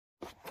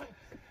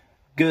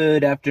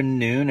Good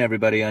afternoon,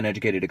 everybody.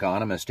 Uneducated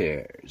Economist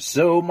here.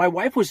 So my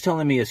wife was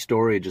telling me a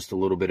story just a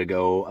little bit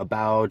ago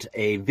about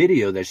a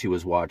video that she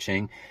was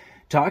watching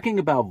talking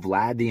about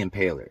Vlad the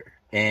Impaler.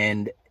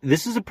 And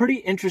this is a pretty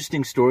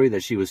interesting story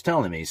that she was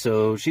telling me.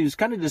 So she was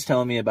kind of just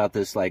telling me about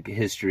this like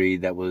history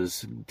that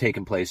was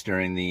taking place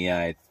during the,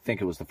 I think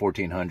it was the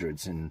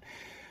 1400s, in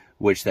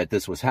which that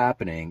this was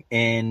happening.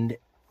 And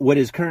what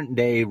is current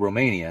day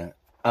Romania,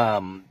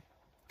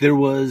 there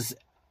was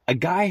a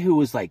guy who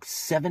was like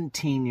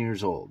 17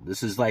 years old.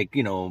 This is like,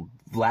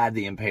 Vlad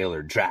the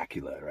Impaler,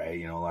 Dracula,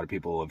 right? A lot of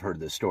people have heard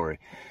this story.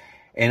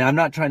 And I'm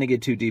not trying to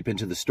get too deep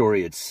into the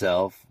story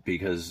itself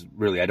because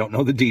really I don't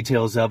know the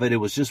details of it. It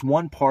was just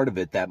one part of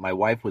it that my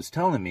wife was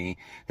telling me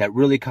that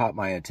really caught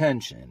my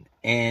attention.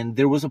 And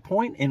there was a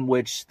point in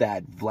which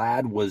that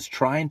Vlad was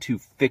trying to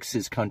fix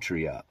his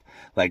country up.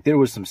 Like there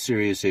was some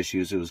serious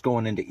issues. It was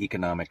going into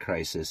economic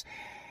crisis.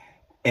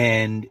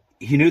 And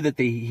he knew that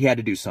he had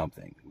to do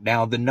something.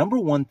 Now, the number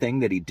one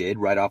thing that he did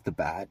right off the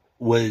bat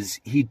was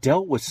he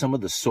dealt with some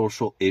of the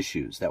social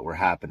issues that were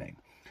happening.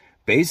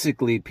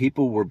 Basically,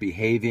 people were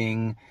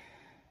behaving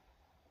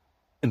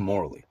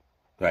immorally,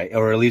 right?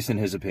 Or at least in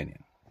his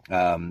opinion.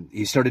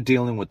 He started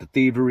dealing with the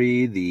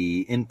thievery,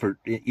 the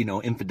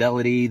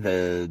infidelity,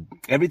 the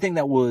everything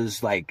that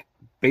was like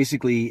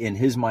basically in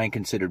his mind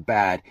considered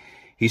bad.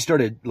 He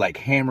started like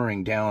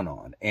hammering down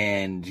on,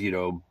 and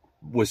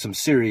with some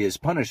serious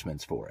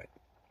punishments for it.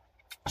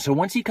 So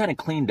once he kind of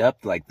cleaned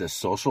up like the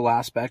social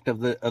aspect of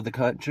the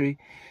country,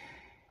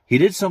 he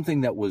did something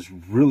that was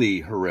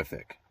really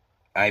horrific.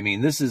 I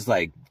mean, this is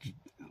like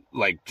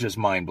just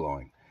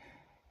mind-blowing.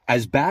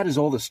 As bad as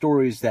all the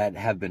stories that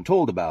have been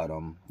told about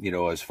him,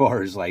 as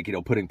far as like,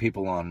 putting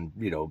people on,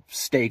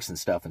 stakes and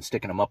stuff and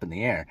sticking them up in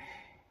the air.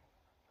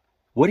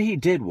 What he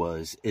did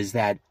is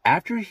that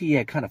after he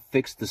had kind of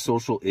fixed the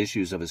social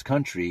issues of his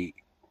country,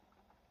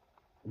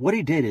 what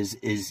he did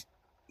is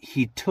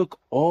he took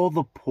all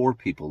the poor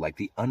people, like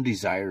the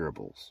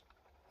undesirables,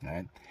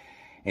 right?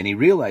 And he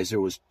realized there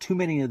was too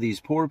many of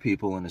these poor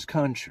people in his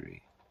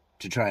country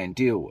to try and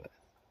deal with.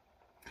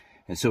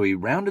 And so he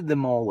rounded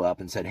them all up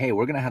and said, hey,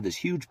 we're going to have this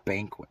huge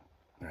banquet,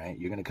 right?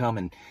 You're going to come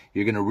and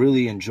you're going to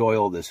really enjoy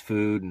all this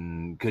food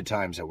and good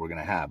times that we're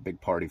going to have.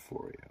 Big party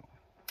for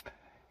you.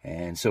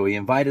 And so he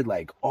invited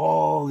like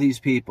all these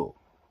people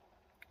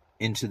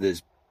into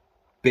this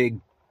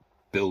big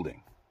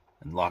building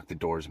and locked the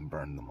doors and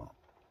burned them up.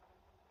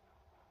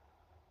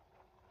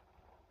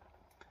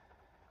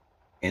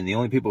 And the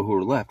only people who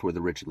were left were the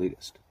rich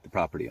elitists, the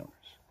property owners.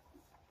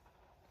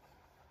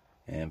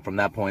 And from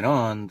that point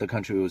on, the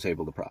country was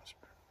able to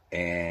prosper.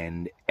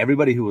 And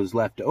everybody who was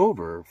left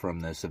over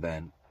from this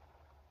event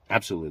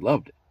absolutely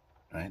loved it,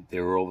 right? They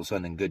were all of a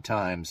sudden in good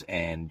times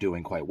and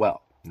doing quite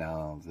well,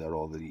 now that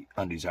all the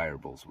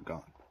undesirables were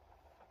gone.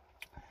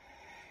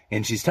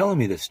 And she's telling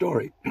me this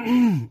story,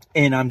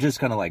 and I'm just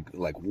kind of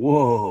like,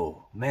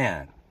 whoa,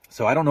 man.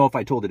 So I don't know if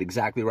I told it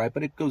exactly right,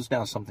 but it goes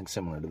down something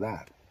similar to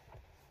that.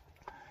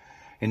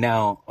 And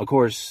now, of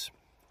course,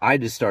 I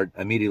just start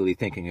immediately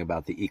thinking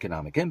about the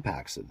economic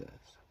impacts of this.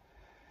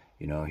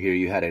 Here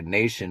you had a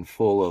nation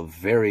full of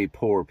very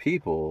poor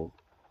people,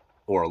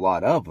 or a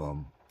lot of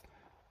them,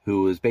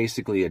 who was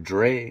basically a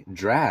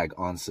drag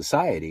on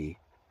society,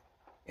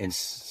 and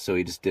so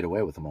he just did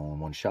away with them all in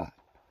one shot.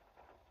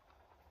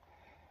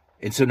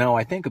 And so now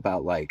I think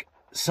about like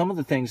some of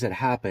the things that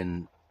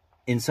happen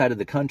inside of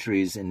the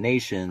countries and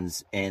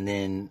nations, and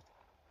then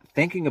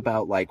thinking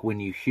about like when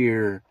you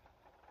hear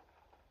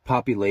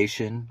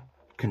population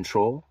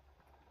control,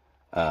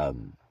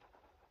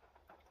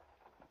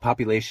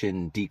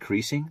 population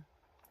decreasing,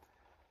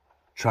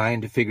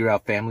 trying to figure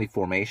out family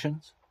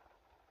formations.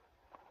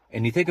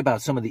 And you think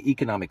about some of the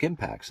economic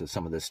impacts of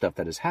some of this stuff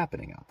that is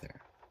happening out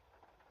there.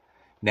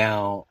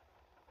 Now,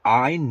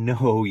 I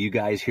know you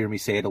guys hear me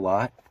say it a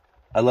lot.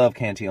 I love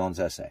Cantillon's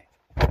essay.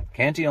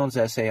 Cantillon's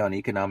essay on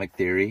economic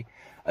theory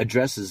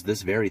addresses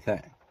this very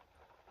thing: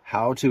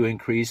 how to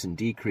increase and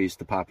decrease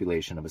the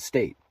population of a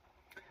state.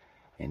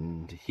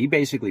 And he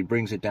basically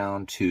brings it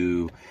down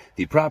to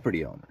the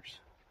property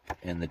owners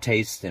and the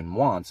tastes and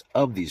wants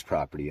of these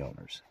property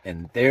owners.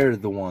 And they're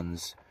the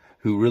ones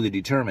who really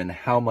determine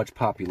how much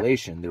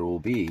population there will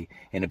be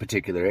in a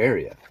particular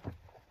area,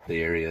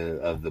 the area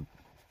of the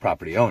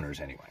property owners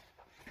anyway.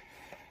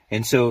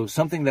 And so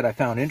something that I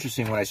found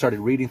interesting when I started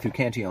reading through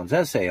Cantillon's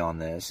essay on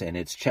this, and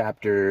it's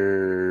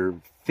chapter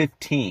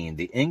 15,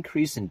 the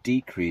increase and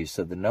decrease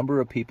of the number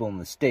of people in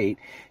the state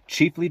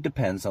chiefly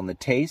depends on the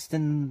taste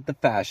and the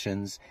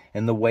fashions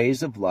and the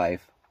ways of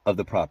life of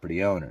the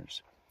property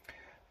owners.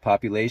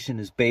 Population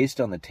is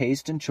based on the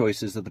taste and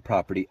choices of the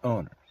property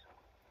owners.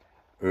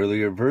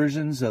 Earlier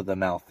versions of the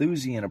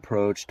Malthusian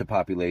approach to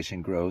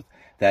population growth,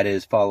 that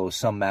is, follow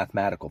some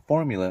mathematical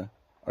formula,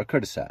 are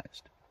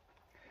criticized.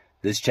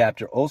 This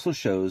chapter also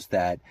shows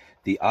that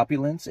the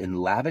opulence and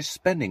lavish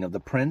spending of the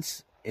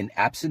prince and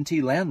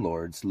absentee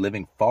landlords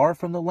living far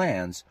from the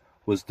lands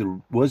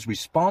was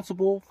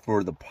responsible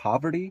for the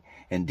poverty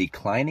and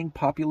declining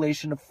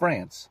population of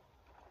France,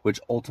 which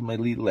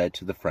ultimately led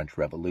to the French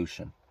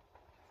Revolution.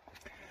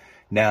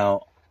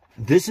 Now,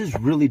 this is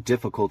really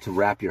difficult to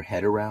wrap your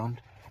head around,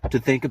 to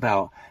think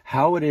about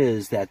how it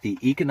is that the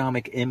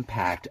economic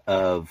impact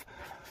of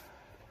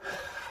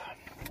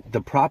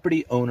the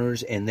property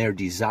owners and their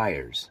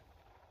desires,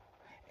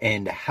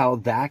 and how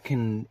that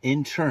can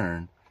in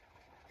turn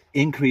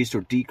increase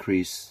or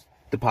decrease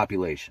the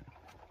population.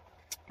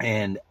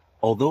 And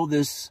although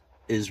this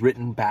is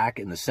written back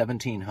in the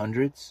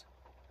 1700s,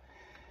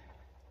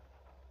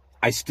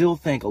 I still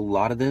think a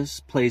lot of this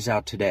plays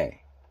out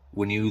today.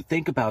 When you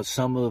think about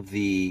some of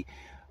the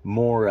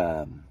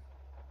more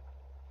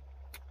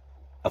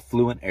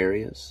affluent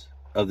areas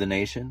of the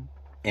nation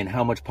and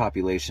how much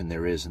population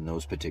there is in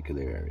those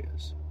particular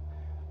areas.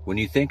 When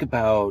you think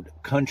about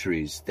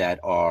countries that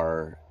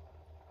are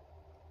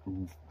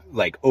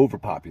like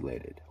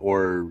overpopulated,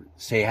 or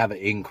say have an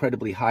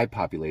incredibly high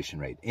population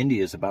rate.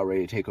 India is about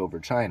ready to take over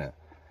China.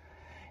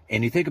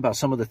 And you think about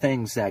some of the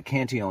things that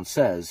Cantillon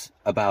says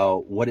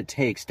about what it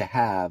takes to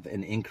have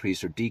an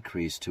increase or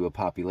decrease to a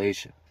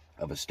population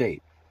of a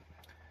state.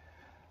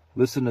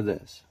 Listen to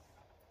this.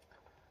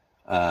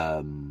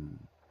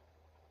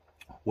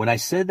 When I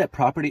said that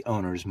property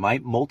owners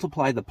might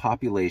multiply the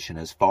population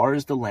as far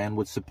as the land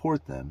would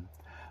support them,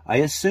 I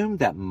assumed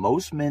that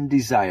most men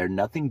desire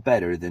nothing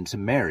better than to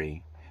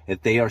marry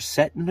if they are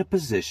set in a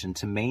position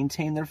to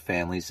maintain their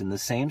families in the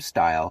same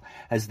style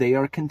as they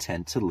are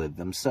content to live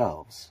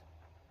themselves.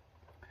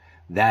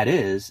 That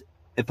is,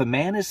 if a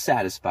man is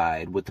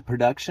satisfied with the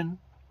production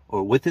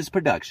or with his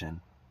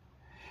production,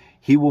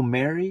 he will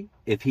marry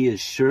if he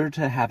is sure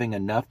to having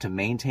enough to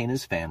maintain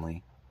his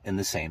family in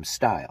the same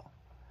style.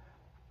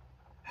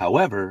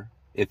 However,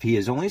 if he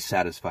is only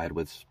satisfied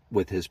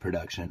with his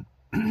production,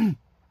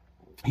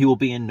 he will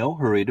be in no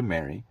hurry to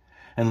marry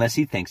unless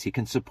he thinks he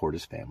can support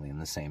his family in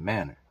the same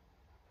manner.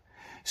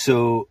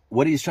 So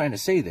what he's trying to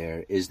say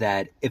there is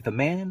that if a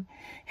man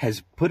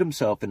has put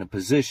himself in a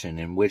position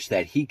in which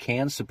that he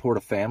can support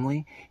a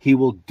family, he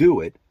will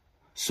do it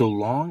so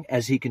long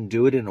as he can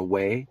do it in a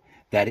way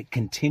that it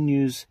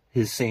continues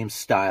his same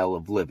style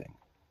of living,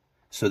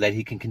 so that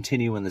he can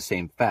continue in the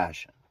same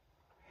fashion.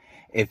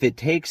 If it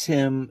takes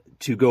him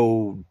to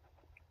go,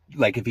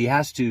 like if he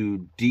has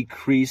to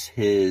decrease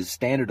his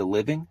standard of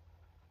living,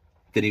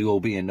 then he will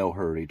be in no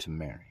hurry to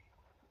marry.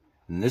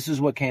 And this is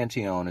what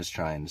Cantillon is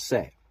trying to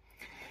say.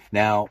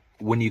 Now,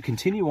 when you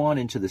continue on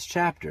into this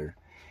chapter,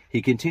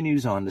 he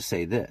continues on to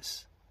say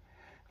this: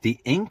 the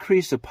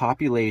increase of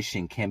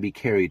population can be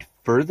carried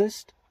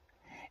furthest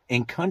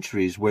in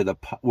countries where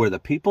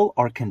the people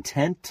are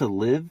content to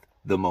live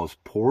the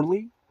most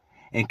poorly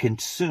and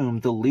consume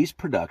the least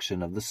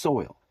production of the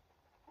soil.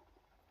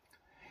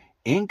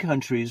 In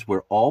countries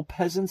where all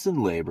peasants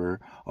and labor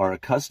are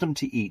accustomed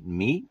to eat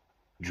meat,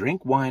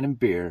 drink wine and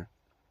beer,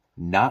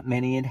 not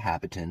many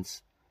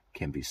inhabitants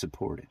can be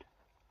supported.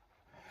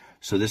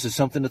 So this is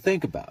something to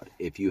think about.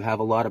 If you have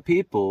a lot of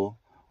people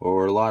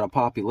or a lot of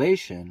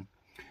population,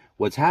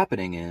 what's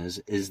happening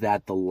is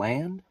that the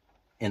land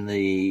and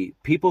the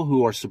people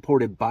who are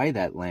supported by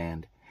that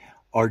land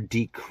are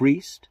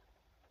decreased,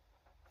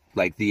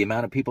 like the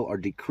amount of people are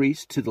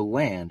decreased to the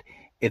land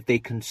if they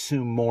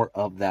consume more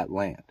of that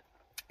land.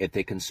 If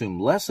they consume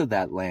less of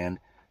that land,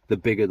 the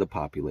bigger the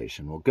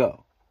population will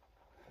go.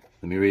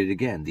 Let me read it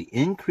again. The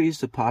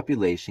increase of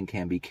population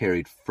can be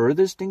carried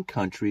furthest in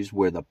countries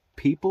where the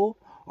people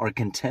are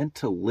content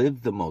to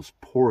live the most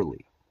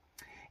poorly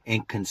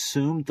and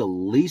consume the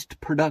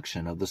least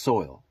production of the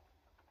soil.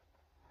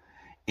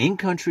 In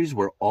countries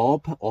where all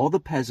the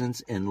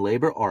peasants and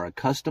labor are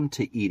accustomed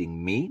to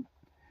eating meat,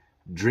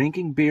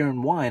 drinking beer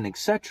and wine,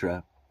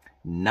 etc.,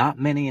 not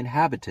many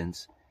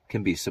inhabitants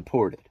can be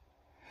supported.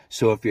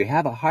 So if you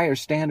have a higher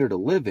standard of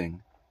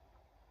living,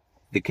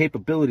 the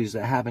capabilities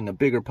of having a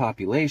bigger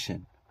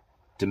population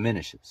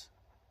diminishes.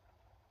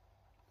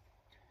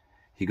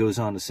 He goes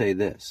on to say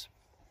this,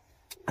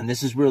 and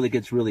this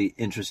gets really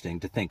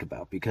interesting to think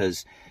about,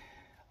 because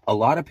a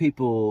lot of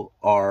people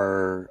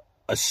are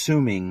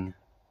assuming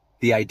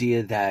the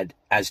idea that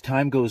as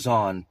time goes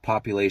on,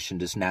 population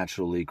just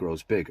naturally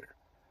grows bigger.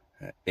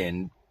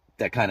 And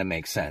that kind of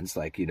makes sense.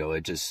 Like,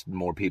 it just,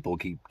 more people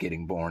keep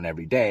getting born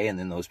every day, and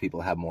then those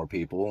people have more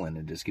people, and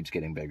it just keeps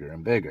getting bigger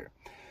and bigger.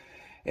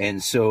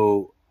 And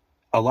so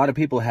a lot of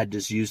people had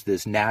just used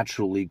this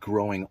naturally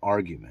growing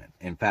argument.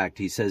 In fact,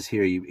 he says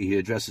here, he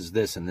addresses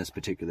this in this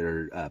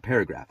particular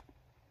paragraph.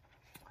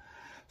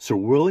 Sir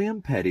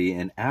William Petty,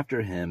 and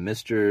after him,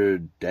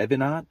 Mr.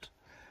 Davenant,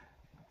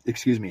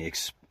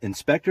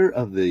 Inspector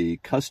of the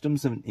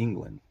Customs of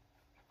England,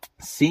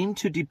 seem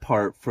to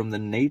depart from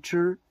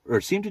nature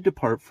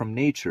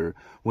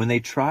when they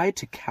try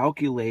to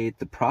calculate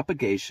the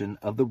propagation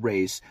of the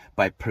race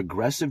by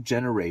progressive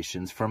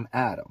generations from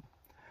Adam,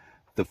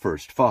 the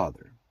first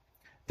father.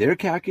 Their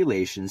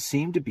calculations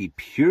seem to be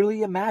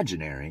purely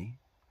imaginary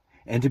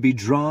and to be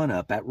drawn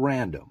up at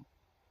random,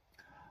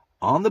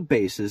 on the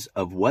basis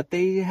of what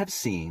they have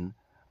seen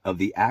of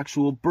the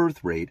actual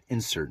birth rate in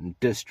certain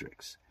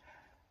districts.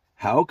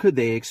 How could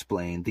they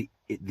explain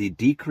the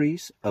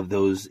decrease of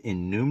those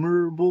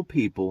innumerable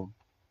people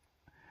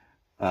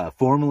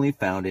formerly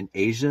found in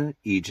Asia,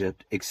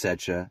 Egypt,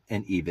 etc.,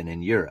 and even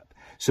in Europe.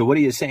 So what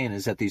he is saying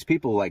is that these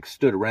people like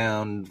stood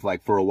around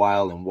like for a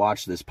while and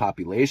watched this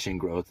population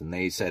growth, and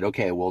they said,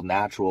 okay, well,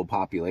 natural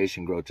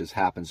population growth just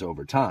happens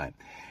over time.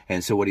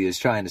 And so what he is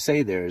trying to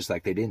say there is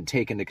like they didn't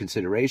take into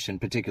consideration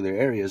particular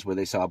areas where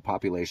they saw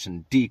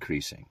population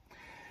decreasing.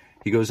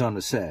 He goes on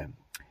to say,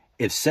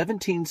 if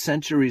 17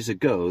 centuries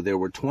ago there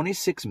were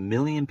 26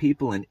 million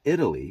people in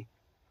Italy,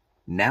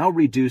 now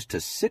reduced to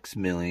 6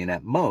 million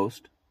at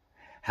most,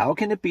 how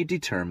can it be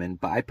determined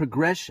by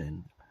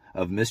progression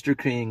of Mr.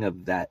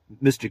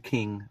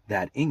 King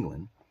that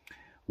England,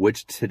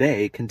 which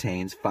today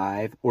contains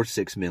 5 or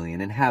 6 million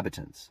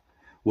inhabitants,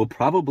 will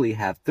probably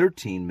have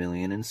 13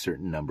 million in a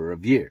certain number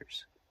of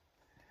years?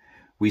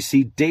 We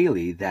see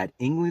daily that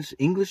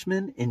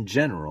Englishmen in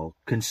general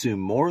consume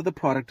more of the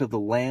product of the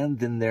land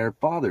than their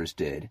fathers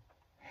did,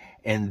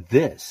 and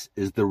this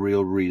is the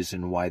real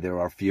reason why there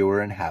are fewer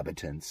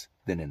inhabitants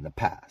than in the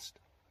past.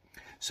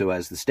 So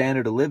as the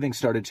standard of living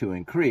started to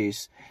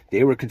increase,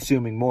 they were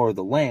consuming more of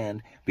the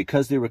land.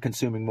 Because they were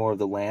consuming more of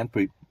the land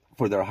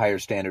for their higher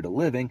standard of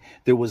living,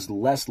 there was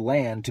less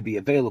land to be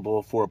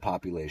available for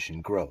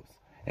population growth.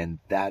 And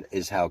that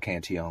is how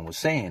Cantillon was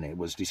saying it,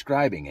 was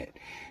describing it.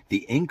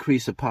 The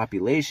increase of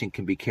population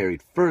can be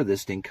carried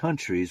furthest in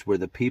countries where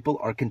the people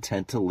are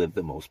content to live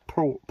the most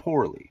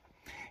poorly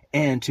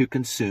and to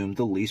consume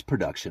the least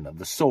production of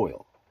the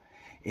soil.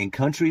 In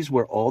countries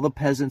where all the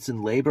peasants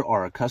and labor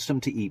are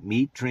accustomed to eat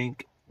meat,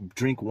 drink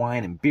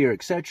wine and beer,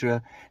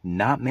 etc.,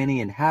 not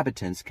many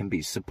inhabitants can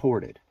be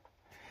supported.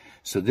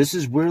 So this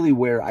is really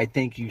where I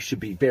think you should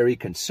be very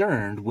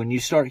concerned when you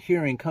start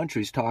hearing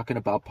countries talking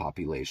about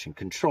population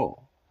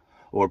control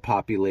or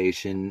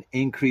population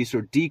increase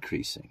or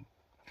decreasing.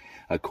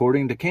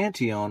 According to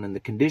Cantillon, and the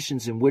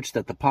conditions in which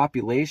that the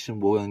population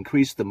will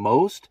increase the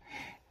most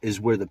is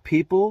where the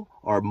people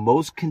are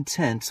most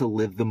content to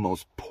live the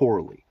most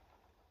poorly.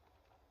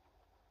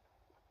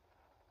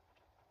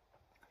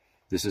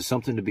 This is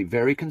something to be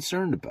very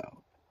concerned about.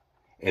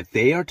 If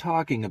they are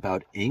talking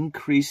about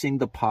increasing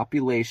the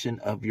population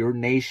of your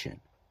nation,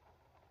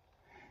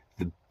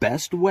 the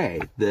best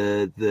way,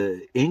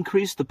 the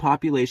increase the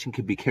population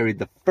can be carried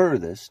the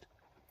furthest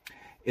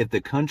if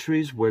the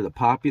countries where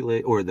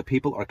the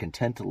people are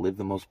content to live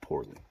the most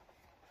poorly.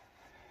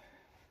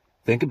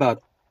 Think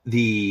about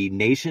the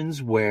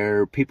nations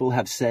where people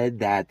have said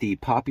that the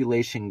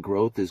population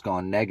growth has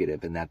gone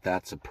negative and that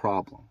that's a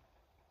problem.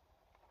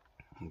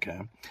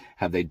 Okay.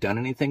 Have they done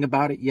anything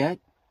about it yet?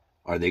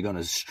 Are they going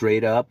to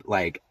straight up,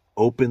 like,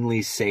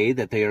 openly say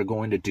that they are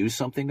going to do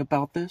something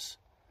about this?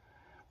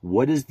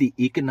 What is the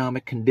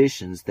economic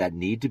conditions that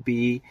need to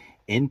be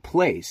in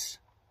place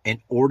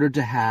in order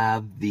to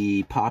have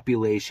the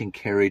population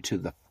carried to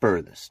the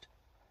furthest?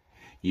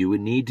 You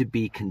would need to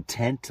be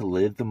content to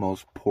live the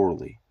most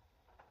poorly.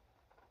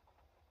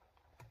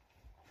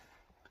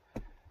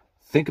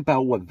 Think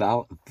about what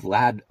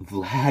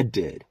Vlad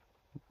did.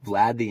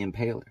 Vlad the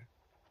Impaler.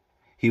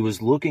 He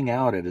was looking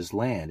out at his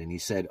land and he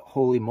said,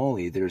 holy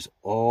moly, there's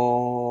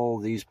all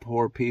these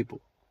poor people.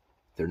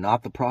 They're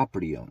not the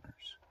property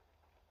owners.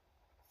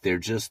 They're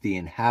just the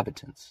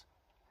inhabitants.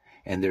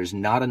 And there's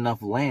not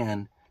enough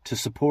land to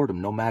support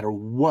them no matter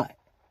what.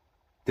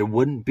 There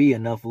wouldn't be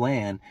enough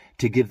land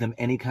to give them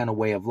any kind of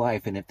way of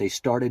life. And if they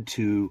started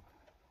to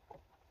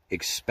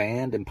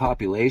expand in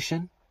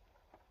population,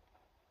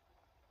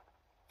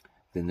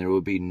 then there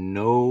would be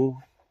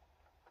no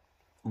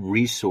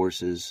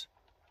resources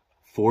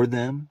for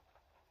them,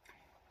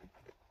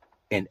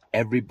 and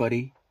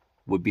everybody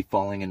would be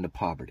falling into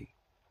poverty.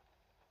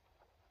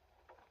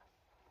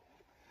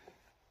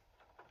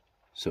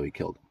 So he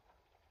killed him.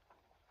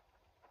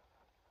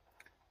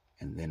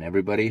 And then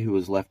everybody who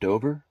was left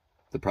over,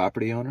 the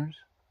property owners,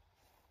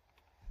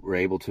 were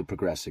able to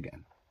progress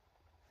again.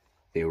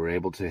 They were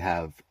able to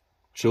have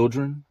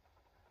children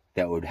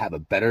that would have a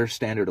better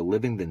standard of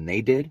living than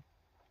they did,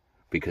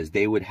 because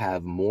they would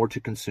have more to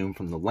consume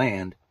from the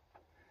land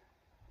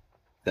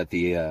that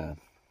the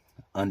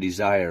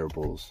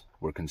undesirables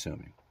were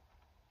consuming.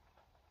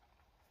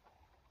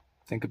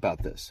 Think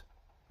about this.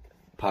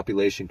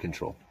 Population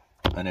control.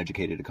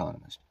 Uneducated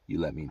economist. You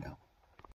let me know.